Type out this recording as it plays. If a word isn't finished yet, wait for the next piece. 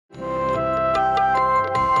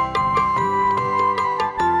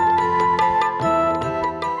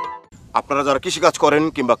আপনারা যারা কৃষিকাজ করেন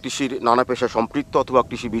কিংবা কৃষির নানা পেশায় সম্পৃক্ত অথবা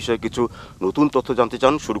কৃষি বিষয়ে কিছু নতুন তথ্য জানতে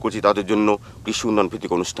চান, শুরু করছি তাদের জন্য কৃষি উন্নয়ন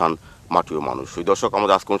ভিত্তিক অনুষ্ঠান মাটি ও মানুষ। ওই দর্শক,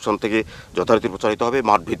 আমাদের আজকের অনুষ্ঠান থেকে যথারীতি প্রচারিত হবে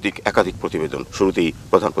মাঠ ভিত্তিক একাধিক প্রতিবেদন। শুরুতেই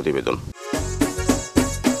প্রধান প্রতিবেদন।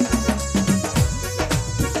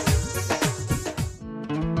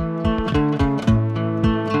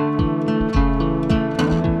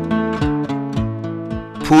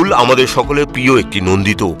 ফুল আমাদের সকলের প্রিয় একটি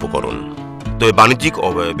নন্দিত উপকরণ। তবে বাণিজ্যিক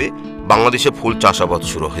অবয়বে বাংলাদেশে ফুল চাষাবাদ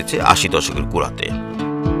শুরু হয়েছে ৮০ দশকের গোড়াতে।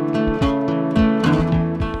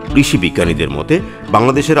 কৃষি বিজ্ঞানীদের মতে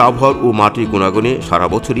বাংলাদেশের আবহাওয়া ও মাটির গুণাগুণে সারা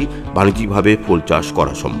বছরই বাণিজ্যিকভাবে ফুল চাষ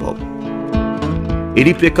করা সম্ভব।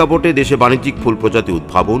 এরই প্রেক্ষাপটে দেশে বাণিজ্যিক ফুল প্রজাতি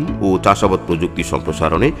উদ্ভাবন ও চাষাবাদ প্রযুক্তি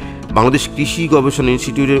সম্প্রসারণে বাংলাদেশ কৃষি গবেষণা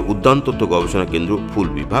ইনস্টিটিউটের উদ্যান তত্ত্ব গবেষণা কেন্দ্র ফুল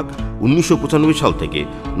বিভাগ ১৯৯৫ সাল থেকে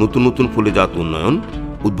নতুন নতুন ফুলের জাত উন্নয়ন,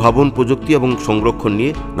 উদ্ভাবন, প্রযুক্তি এবং সংরক্ষণ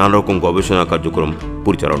নিয়ে নানা রকম গবেষণা কার্যক্রম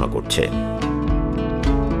পরিচালনা করছে।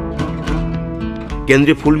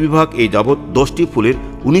 কেন্দ্রে ফুল বিভাগ এই যাবৎ 10টি ফুলের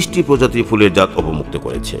 19টি প্রজাতির ফুলের জাত অবমুক্ত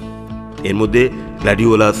করেছে। এর মধ্যে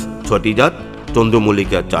গ্ল্যাডিওলাস 6টি জাত,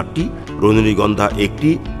 চন্দ্রমল্লিকা 4টি, রজনীগন্ধা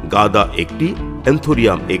 1টি, গাঁদা 1টি,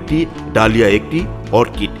 অ্যান্থোরিয়াম 1টি, ডালিয়া 1টি,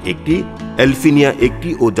 অর্কিড 1টি, এলফিনিয়া 1টি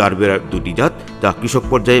ও জারবেরা 2টি জাত, যা কৃষক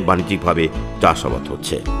পর্যায়ে বাণিজ্যিকভাবে চাষাবাদ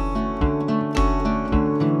হচ্ছে।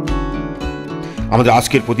 আমাদের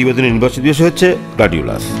আজকের প্রতিবেদনের নির্বাচিত বিষয় হচ্ছে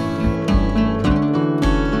গ্ল্যাডিওলাস।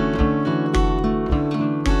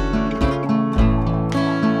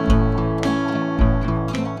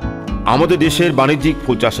 আমাদের দেশের বাণিজ্যিক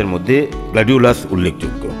ফুল চাষের মধ্যে গ্ল্যাডিওলাস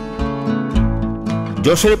উল্লেখযোগ্য।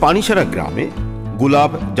 যশোরে পানিসারা গ্রামে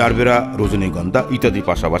গোলাপ, জারবেরা, রজনীগন্ধা ইত্যাদির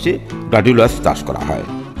পাশাপাশি গ্ল্যাডিওলাস চাষ করা হয়।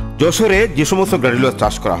 যশোরে যে সমস্ত গ্ল্যাডিওলাস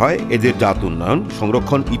চাষ করা হয় এদের জাত উন্নয়ন,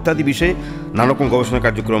 সংরক্ষণ ইত্যাদি বিষয়ে নানা রকম গবেষণা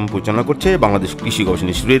কার্যক্রম পরিচালনা করছে বাংলাদেশ কৃষি গবেষণা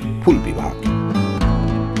ইনস্টিটিউটের ফুল বিভাগ।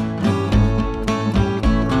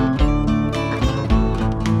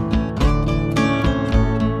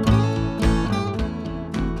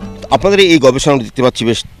 আপনাদের এই গবেষণা দেখতে পাচ্ছি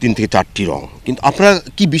বেশ 3 থেকে 4টি রং, কিন্তু আপনারা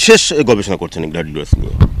কি বিশেষ গবেষণা করছেন গ্ল্যাডিওলাস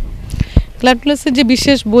নিয়ে? গ্ল্যাডিওলাসের যে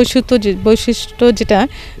বিশেষ বৈশিষ্ট্য যেটা,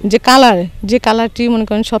 যে কালারটি মনে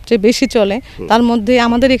করেন সবচেয়ে বেশি চলে, তার মধ্যে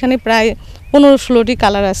আমাদের এখানে প্রায় 15-16টি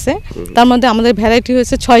কালার আছে। তার মধ্যে আমাদের ভ্যারাইটি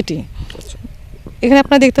হয়েছে 6টি। এখানে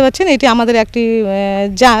আপনারা দেখতে পাচ্ছেন এটি আমাদের একটি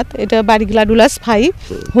জাত, এটা বাড়ি গ্ল্যাডিওলাস 5,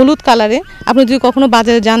 হলুদ কালারে। আপনি যদি কখনো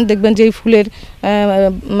বাজারে যান দেখবেন যে এই ফুলের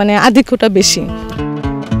মানে আধিক্যটা বেশি।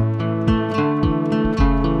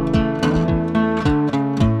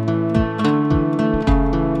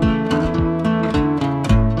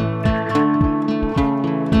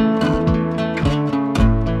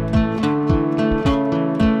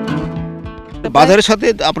 বাজারের সাথে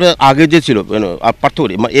আপনার আগে যে ছিল পার্থক্য,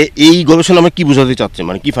 এই গবেষণা আমরা কি বোঝাতে চাচ্ছেন,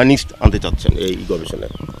 মানে কি ফাইন্ডিংস আনতে চাচ্ছেন এই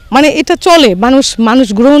গবেষণায়? মানে এটা চলে, মানুষ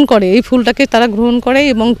গ্রহণ করে, এই ফুলটাকে তারা গ্রহণ করে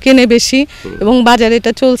এবং কেনে বেশি, এবং বাজারে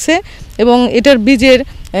এটা চলছে। এবং এটার বীজের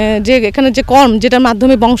যে এখানে যে কর্ম, যেটার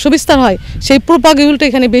মাধ্যমে বংশবিস্তার হয়, সেই প্রোপাগেশনটা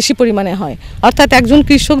এখানে বেশি পরিমাণে হয়। অর্থাৎ একজন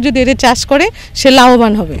কৃষক যদি এটা চাষ করে সে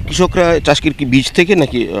লাভবান হবে। কৃষকরা চাষ কি বীজ থেকে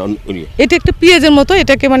নাকি? এটা একটা পেঁয়াজের মতো,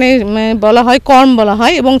 এটাকে মানে বলা হয় কর্ম বলা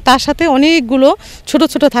হয়, এবং তার সাথে অনেকগুলো ছোট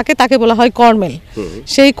ছোট থাকে, তাকে বলা হয় কর্মেল।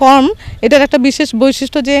 সেই কর্ম, এটার একটা বিশেষ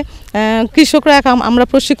বৈশিষ্ট্য যে কৃষকরা আমরা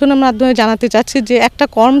প্রশিক্ষণের মাধ্যমে জানাতে চাচ্ছি যে একটা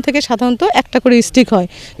কর্ম থেকে সাধারণত একটা করে স্টিক হয়,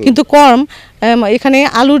 কিন্তু কর্ম এখানে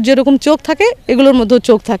আলুর যেরকম চোখ থাকে এগুলোর মধ্যেও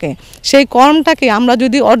চোখ থাকে। সেই কর্মটাকে আমরা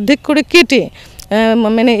যদি অর্ধেক করে কেটে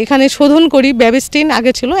মানে এখানে শোধন করি, ব্যাবিস্টিন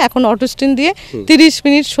আগে ছিল, এখন অটোস্টিন দিয়ে 30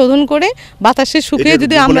 মিনিট শোধন করে বাতাসে শুকিয়ে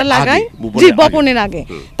যদি আমরা লাগাই, বপনের আগে,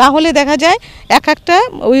 তাহলে দেখা যায় একটা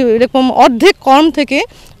ওই এরকম অর্ধেক কর্ম থেকে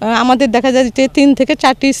আমাদের দেখা যায় যে 3 থেকে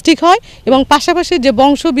 4টি স্টিক হয়, এবং পাশাপাশি যে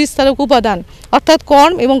বংশ বিস্তারক উপাদান অর্থাৎ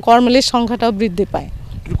কর্ম এবং কর্মেলের সংখ্যাটাও বৃদ্ধি পায়।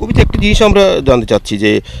 কবিতা, একটা জিনিস আমরা জানতে চাচ্ছি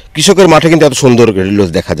যে কৃষকের মাঠে কিন্তু এত সুন্দর গ্ল্যাডিওলাস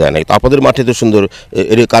দেখা যায় না, তো আপনাদের মাঠে তো সুন্দর,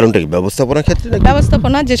 এর কারণটা কি? ব্যবস্থাপনার ক্ষেত্রে?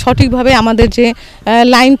 ব্যবস্থাপনা, যে সঠিকভাবে আমাদের যে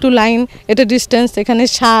লাইন টু লাইন এটা ডিস্টেন্স, এখানে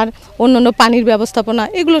সার, অন্যান্য পানির ব্যবস্থাপনা,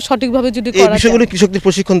 এগুলো সঠিকভাবে যদি করা যায়। এই বিষয়গুলো কৃষকদের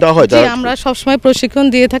প্রশিক্ষণ দেওয়া হয়? আমরা সবসময় প্রশিক্ষণ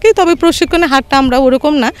দিয়ে থাকি, তবে প্রশিক্ষণের হারটা আমরা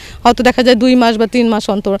ওরকম না, হয়তো দেখা যায় 2 মাস বা 3 মাস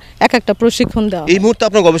অন্তর একটা প্রশিক্ষণ দেওয়া। এই মুহূর্তে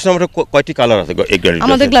আপনার গবেষণা কয়টি কালার আছে?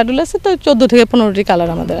 আমাদের গ্ল্যাডিওলাসে তো 14 থেকে 15টি কালার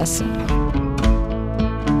আমাদের আছে।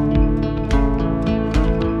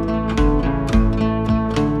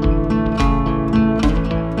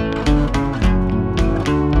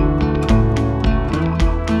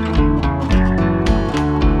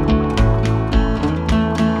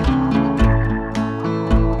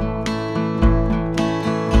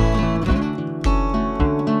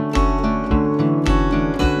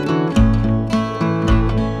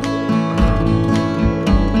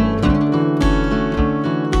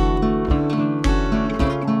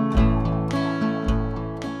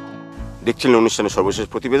 দেখছিলেন অনুষ্ঠানের সর্বশেষ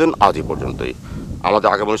প্রতিবেদন আজ এই পর্যন্তই।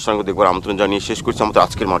 আমাদের আগামী অনুষ্ঠানগুলো দেখবার আমন্ত্রণ জানিয়ে শেষ করছি আমাদের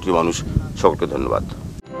আজকের মাটির মানুষ। সকলকে ধন্যবাদ।